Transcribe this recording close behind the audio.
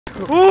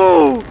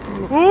Ooh!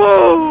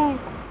 Ooh!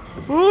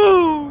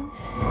 Ooh!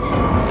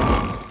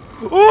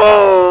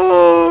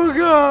 Oh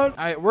God!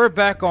 Alright, we're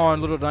back on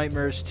Little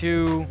Nightmares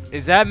 2.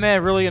 Is that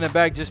man really in the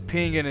back just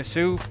peeing in his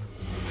soup?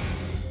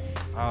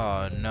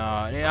 Oh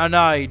no. Yeah,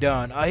 no, he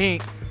done. He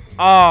ain't.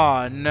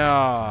 Oh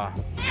no.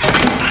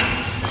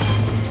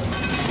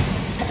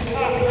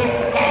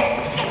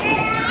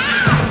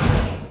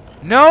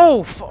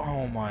 No!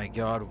 Oh my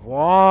God,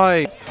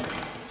 why?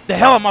 The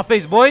hell on my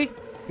face, boy?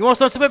 You want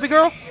some baby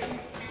girl?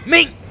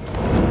 Me!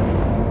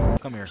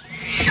 Come here.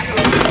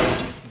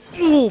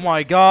 Oh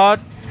my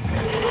God.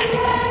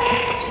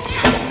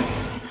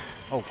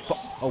 Oh,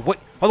 oh wait,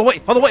 hold on,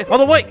 wait, hold on, wait,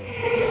 hold on, wait.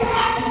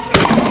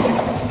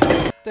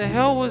 The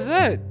hell was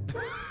that?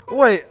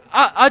 Wait,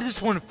 I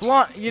just went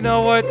flying. You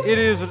know what? It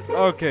is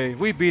okay.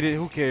 We beat it.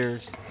 Who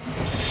cares?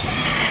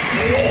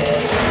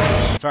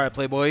 Sorry,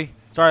 Playboy.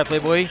 Sorry,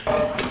 Playboy.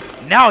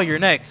 Now you're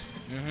next.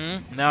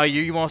 Now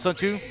you want some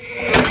too?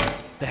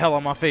 The hell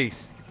on my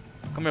face.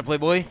 Come here,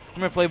 Playboy.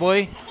 Come here,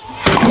 Playboy.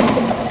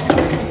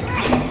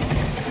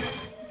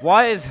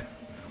 Why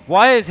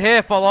his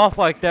hair fall off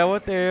like that?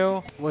 What the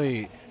hell?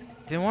 Wait.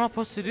 Then what am I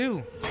supposed to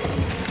do?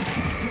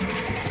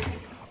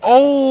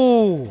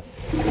 Oh!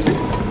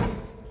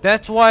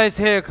 That's why his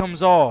hair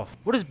comes off.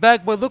 What does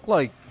Bad Boy look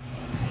like?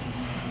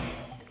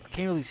 I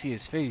can't really see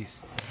his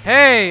face.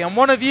 Hey, I'm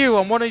one of you.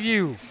 I'm one of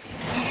you.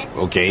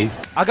 Okay.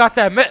 I got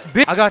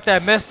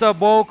that messed up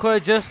bowl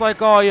cut just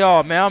like all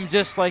y'all, man. I'm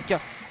just like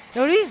y'all.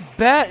 Yo, these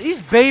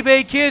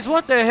baby kids,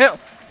 what the hell?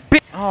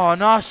 Oh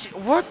no,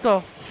 what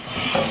the?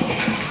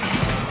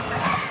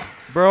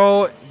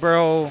 Bro.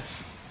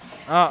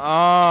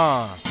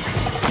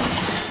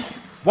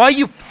 Why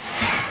you?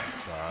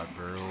 God,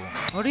 bro.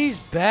 Oh, these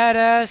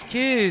badass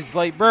kids,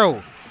 like,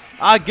 bro.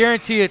 I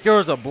guarantee if there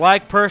was a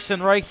black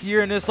person right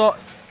here in this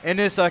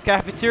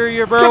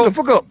cafeteria, bro. Shut the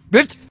fuck up,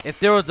 bitch. If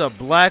there was a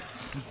black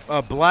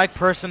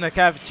person in the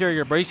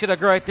cafeteria, bro, you see that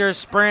girl right there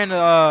spraying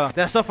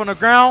that stuff on the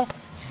ground,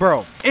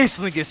 bro,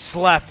 instantly gets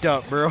slapped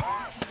up, bro.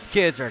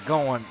 Kids are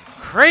going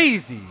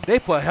crazy. They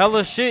put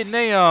hella shit in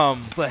they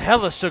put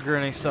hella sugar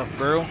in they stuff,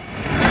 bro.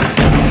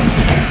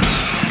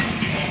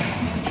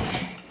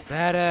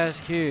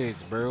 Badass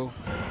kids, bro.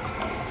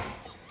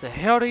 The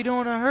hell they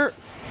doing to her?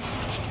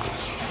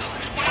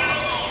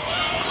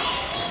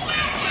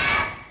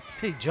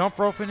 Hey, jump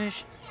roping this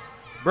shit.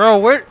 Bro,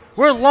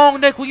 we're long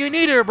neck when you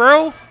need her,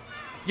 bro.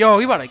 Yo,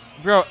 you about to,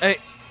 bro, hey,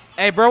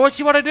 bro, what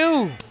you want to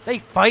do? They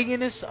fighting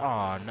this?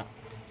 Oh, no.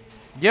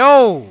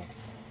 Yo.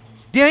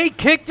 Did he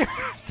kicked her?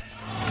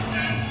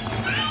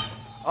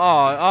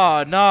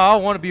 Oh, no, I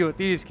want to be with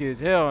these kids.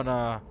 Hell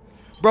nah.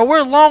 Bro,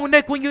 we're long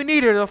neck when you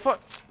need her. The fuck?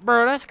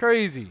 Bro, that's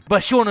crazy.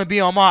 But she want to be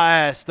on my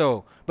ass,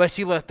 though. But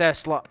she left that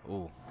slot.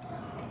 Ooh.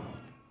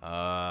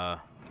 Oh,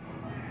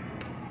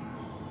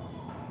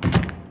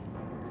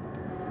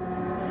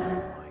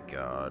 my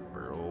God,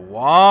 bro.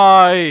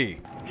 Why?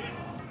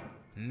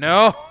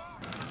 No.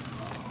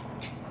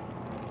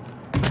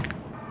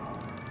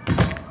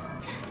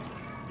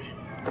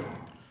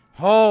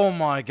 Oh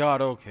my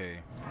God, okay.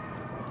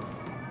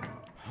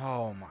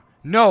 Oh my.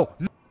 No.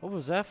 What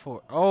was that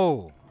for?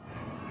 Oh.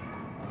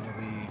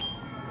 Maybe.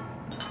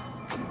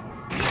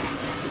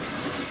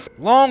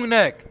 Long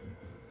neck.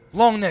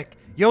 Long neck.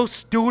 Yo,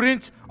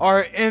 students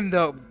are in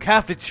the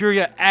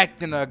cafeteria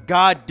acting a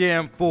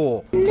goddamn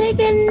fool.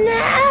 Nigga,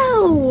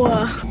 no.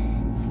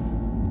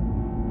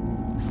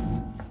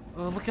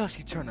 Oh, look how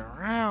she turned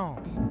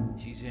around.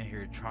 She's in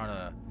here trying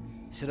to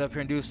sit up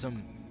here and do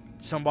some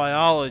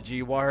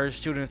biology while her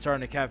students are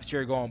in the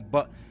cafeteria going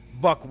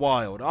buck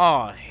wild.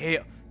 Oh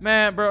hell,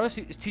 man, bro, it's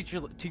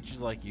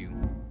teachers like you.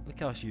 Look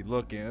how she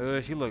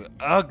looking. She look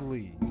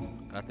ugly.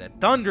 Got that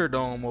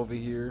Thunderdome over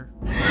here.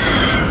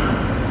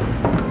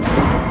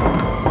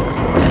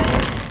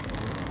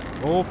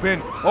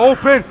 Open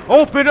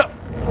up.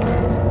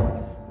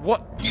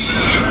 What?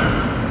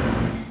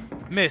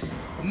 Miss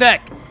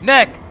neck,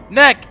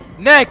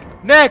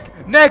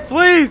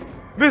 please.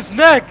 Miss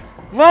neck,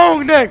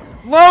 long neck.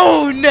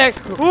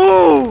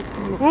 Ooh.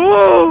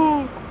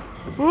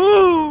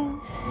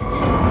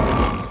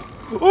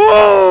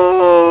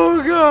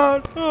 Oh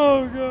God.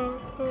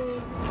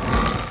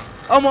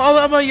 I'm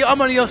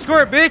on your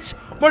skirt, bitch.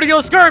 I'm on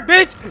your skirt,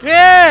 bitch.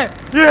 Yeah.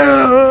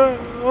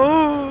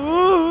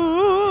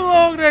 Oh,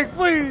 long neck,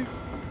 please.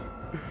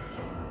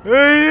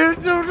 Hey, you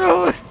still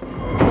do it.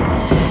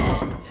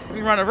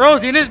 We run the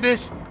Rosie in this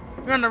bitch.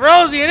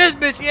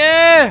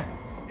 Yeah.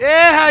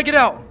 How I get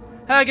out?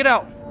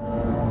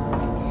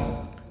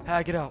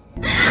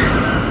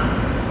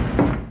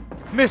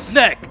 Miss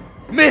neck.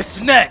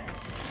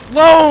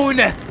 Low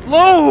neck.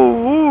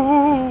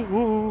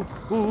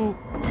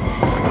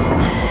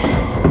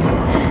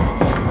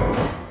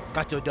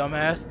 Got your dumb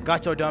ass.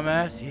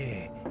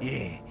 Yeah.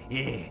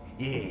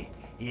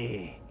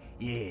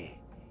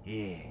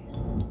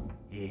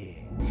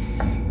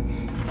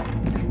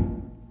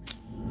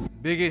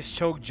 Biggest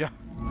choke job.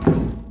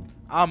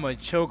 I'm a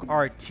choke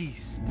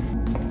artiste.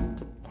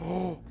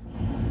 Oh.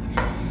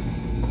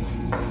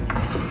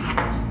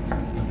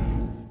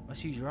 What's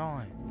she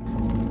drawing?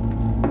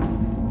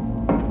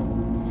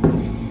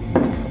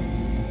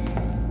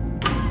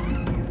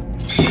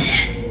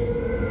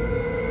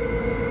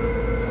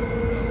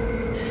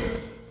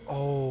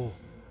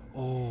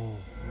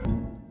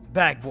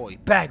 Bag boy.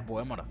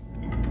 I'm gonna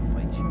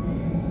fight you.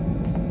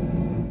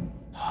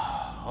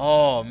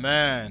 Oh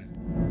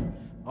man.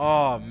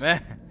 Oh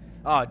man.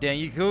 Oh damn,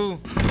 you cool?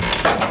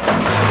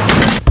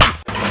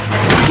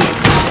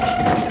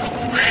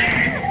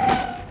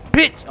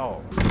 Bitch!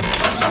 Oh.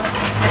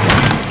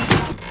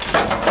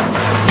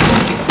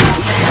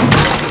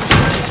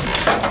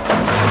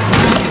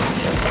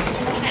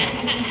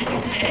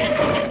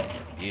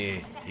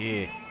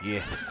 Yeah.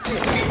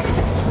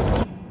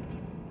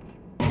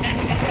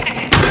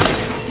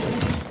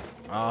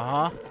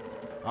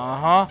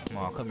 Come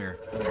on, come here.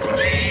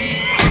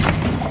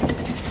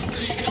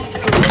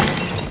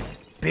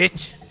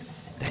 Bitch!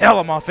 The hell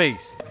on my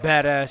face.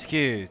 Badass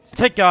kids.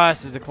 Take your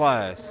asses to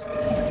class.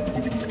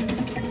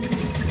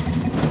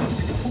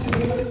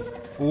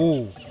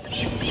 Ooh.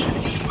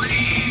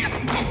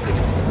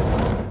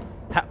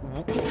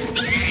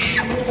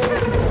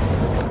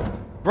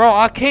 Bro,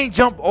 I can't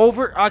jump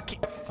over. I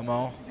can't. Come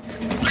on.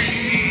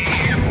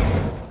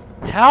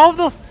 How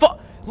the fuck?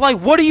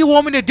 Like, what do you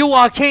want me to do?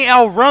 I can't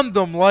outrun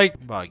them. Like,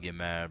 I'm about to get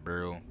mad,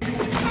 bro.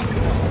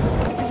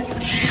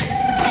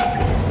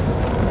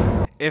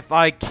 If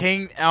I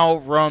can't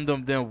outrun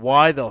them, then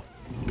why the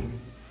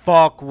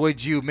fuck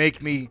would you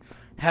make me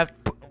have?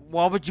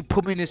 Why would you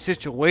put me in this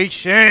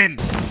situation?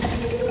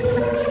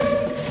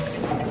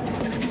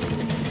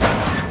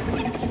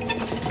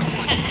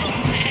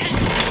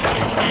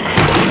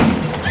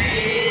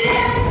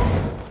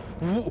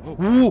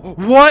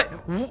 What?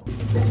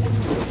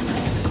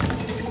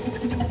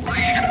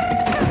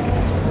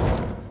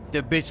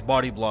 The bitch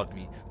body blocked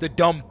me. The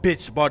dumb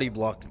bitch body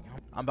blocked me.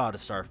 I'm about to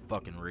start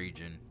fucking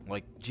raging.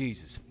 Like,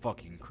 Jesus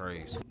fucking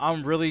Christ.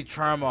 I'm really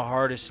trying my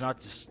hardest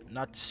not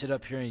to sit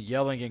up here and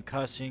yelling and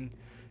cussing,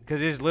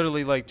 cause it's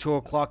literally like 2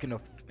 o'clock in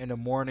the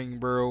morning,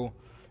 bro.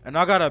 And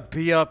I gotta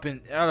be up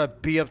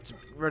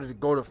ready to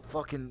go to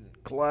fucking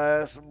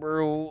class,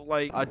 bro.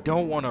 Like, I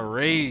don't want to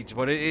rage,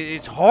 but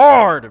it's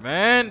hard,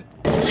 man.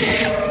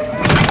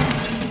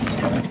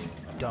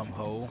 Dumb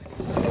hoe.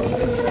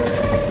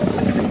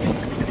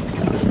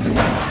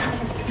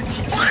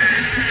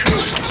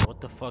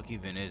 What the fuck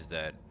even is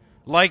that?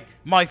 Like,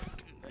 I'm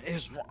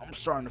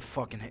starting to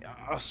fucking hate.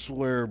 I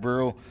swear,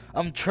 bro.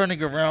 I'm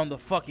turning around, the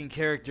fucking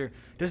character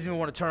doesn't even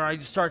want to turn around. He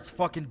just starts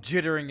fucking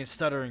jittering and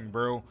stuttering,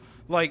 bro.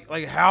 Like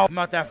how? I'm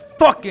not that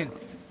fucking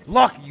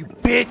locker, you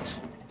bitch.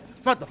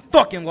 I'm not the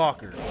fucking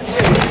locker.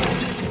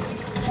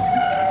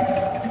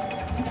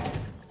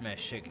 Man,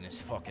 shaking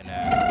his fucking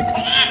ass.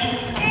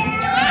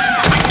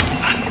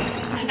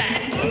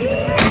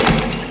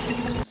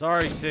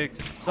 Sorry,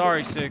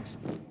 Six.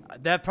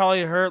 That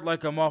probably hurt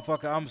like a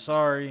motherfucker. I'm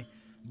sorry.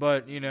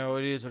 But, you know,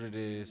 it is what it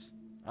is.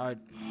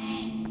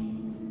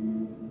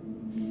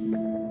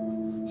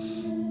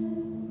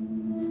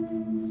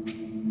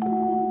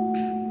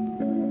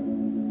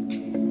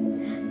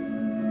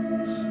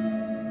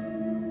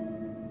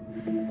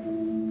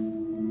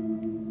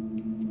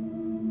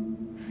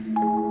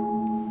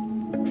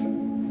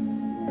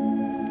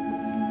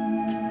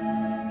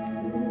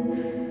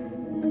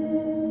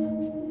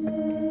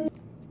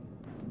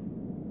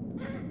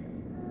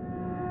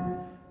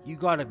 You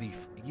gotta be...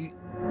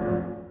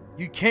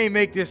 You can't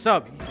make this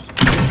up.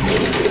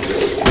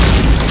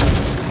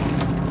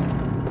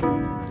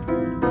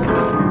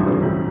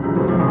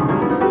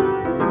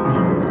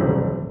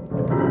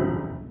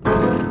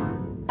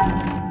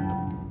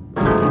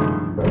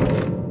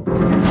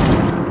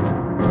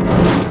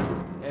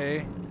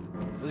 Hey,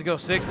 let's go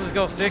 6.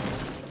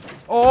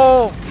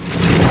 Oh,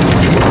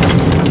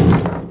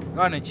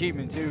 got an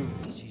achievement too.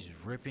 She's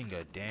ripping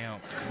a damn.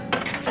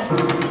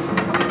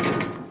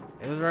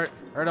 It was right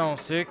on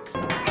 6.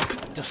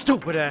 The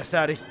stupid ass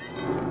out of here.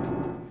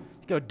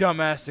 Go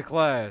dumbass to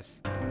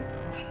class.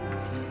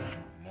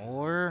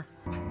 More.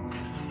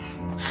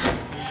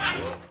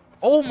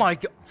 Oh my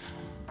god.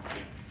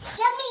 Give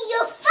me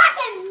your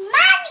fucking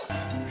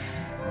money!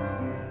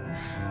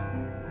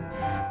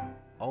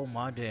 Oh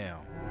my damn.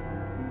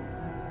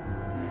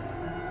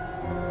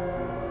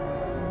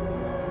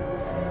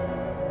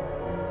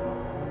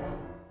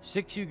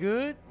 Six, you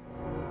good?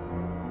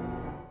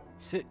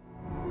 Sit.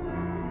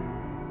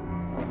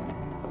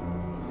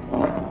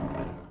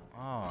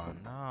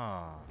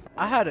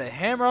 I had a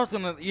hammer. I was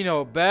gonna, you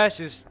know, bash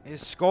his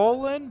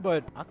skull in,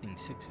 but I think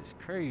 6 is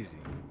crazy.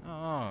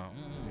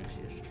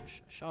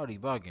 Shawty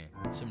bugging.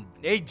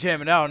 They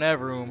jamming out in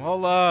that room.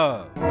 Hold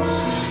up.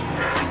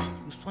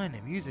 Who's playing the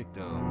music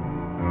though?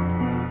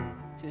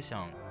 This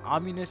sound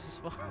ominous as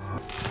fuck.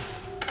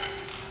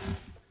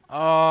 Oh,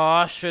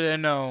 I should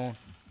have known.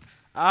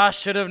 Are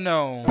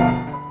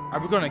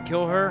we gonna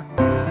kill her?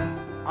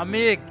 I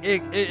mean,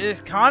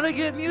 it's kind of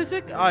good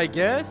music, I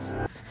guess.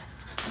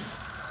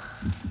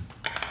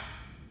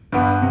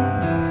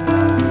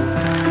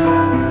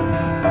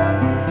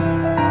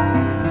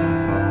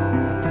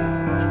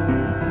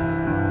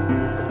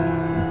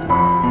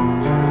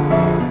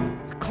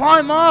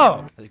 Climb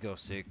up. Let's go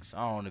 6. I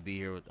don't want to be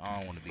here with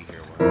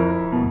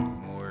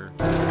more.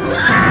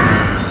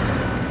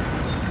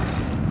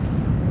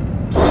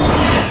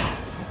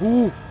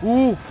 Ooh.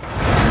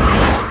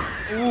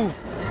 Ooh.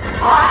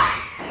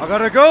 I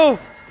gotta go.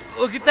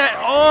 Look at that.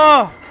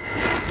 Oh.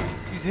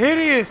 She's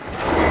hideous.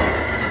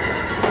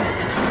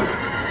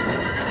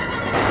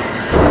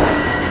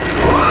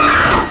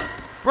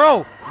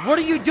 Bro, what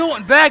are you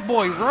doing? Bag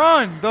boy,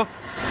 run.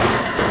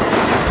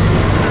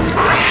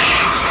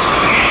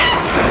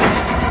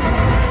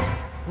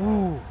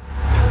 Ooh.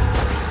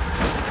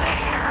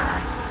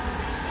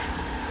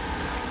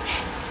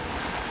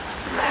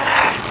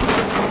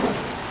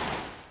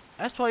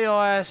 That's why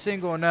y'all ass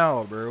single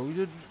now, bro.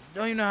 You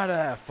don't even know how to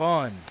have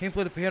fun. Can't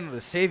play the piano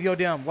to save your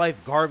damn life,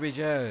 garbage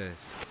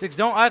ass. 6,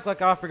 don't act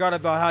like I forgot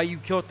about how you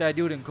killed that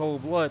dude in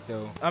cold blood,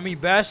 though. I mean,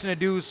 bashing a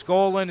dude's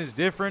skull in is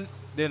different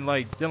than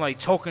like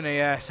choking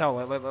their ass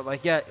out.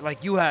 Like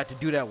you had to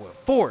do that with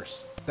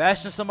force.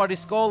 Bashing somebody's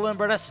skull in,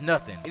 bro, that's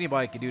nothing.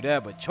 Anybody can do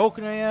that, but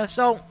choking their ass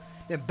out,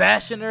 then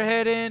bashing their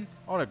head in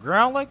on the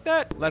ground like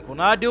that. Like when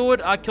I do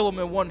it, I kill them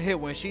in one hit.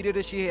 When she did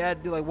it, she had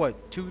to do like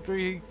what, 2,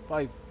 3,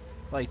 like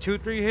 2,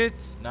 3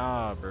 hits?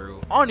 Nah,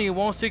 bro. I don't even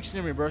want 6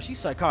 near me, bro. She's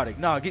psychotic.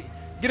 Nah, get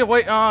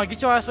away.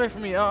 Get your ass away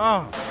from me.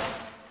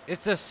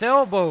 It's a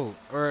sailboat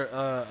or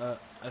a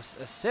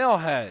sail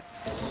hat.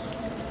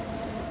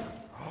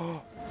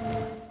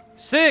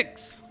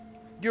 6,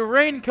 your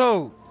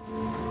raincoat.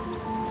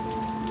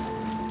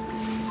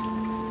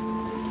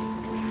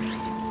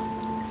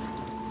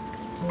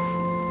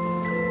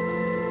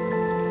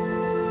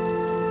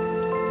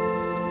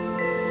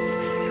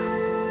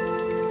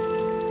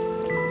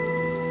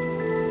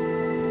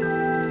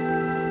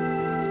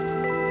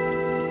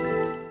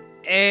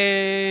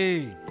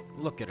 Hey,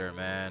 look at her,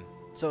 man.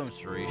 So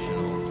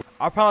inspirational.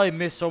 I'll probably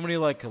miss so many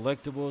like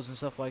collectibles and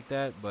stuff like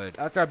that, but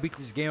after I beat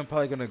this game, I'm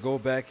probably gonna go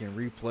back and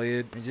replay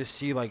it and just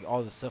see like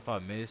all the stuff I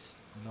missed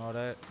and all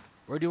that.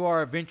 Where do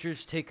our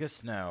adventures take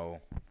us now?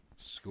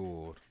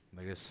 School,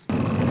 I guess.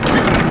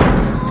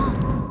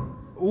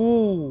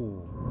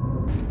 Ooh.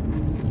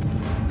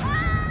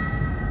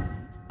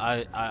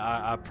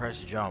 I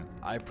press jump.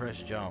 I press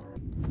jump.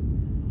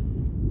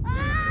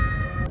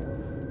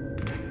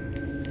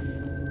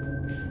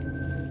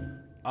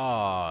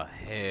 Oh,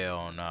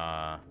 hell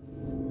nah.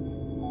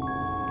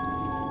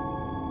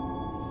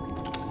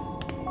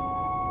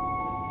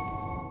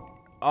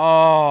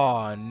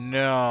 Oh,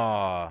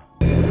 no.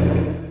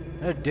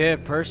 A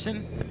dead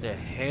person? The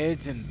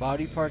heads and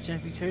body parts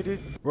amputated?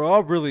 Bro,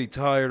 I'm really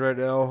tired right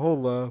now.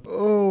 Hold up.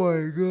 Oh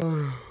my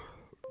god.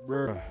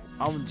 Bro,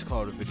 I'm gonna just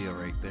call it a video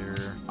right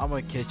there. I'm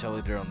gonna catch y'all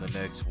later on the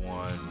next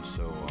one.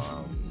 So,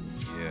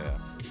 yeah.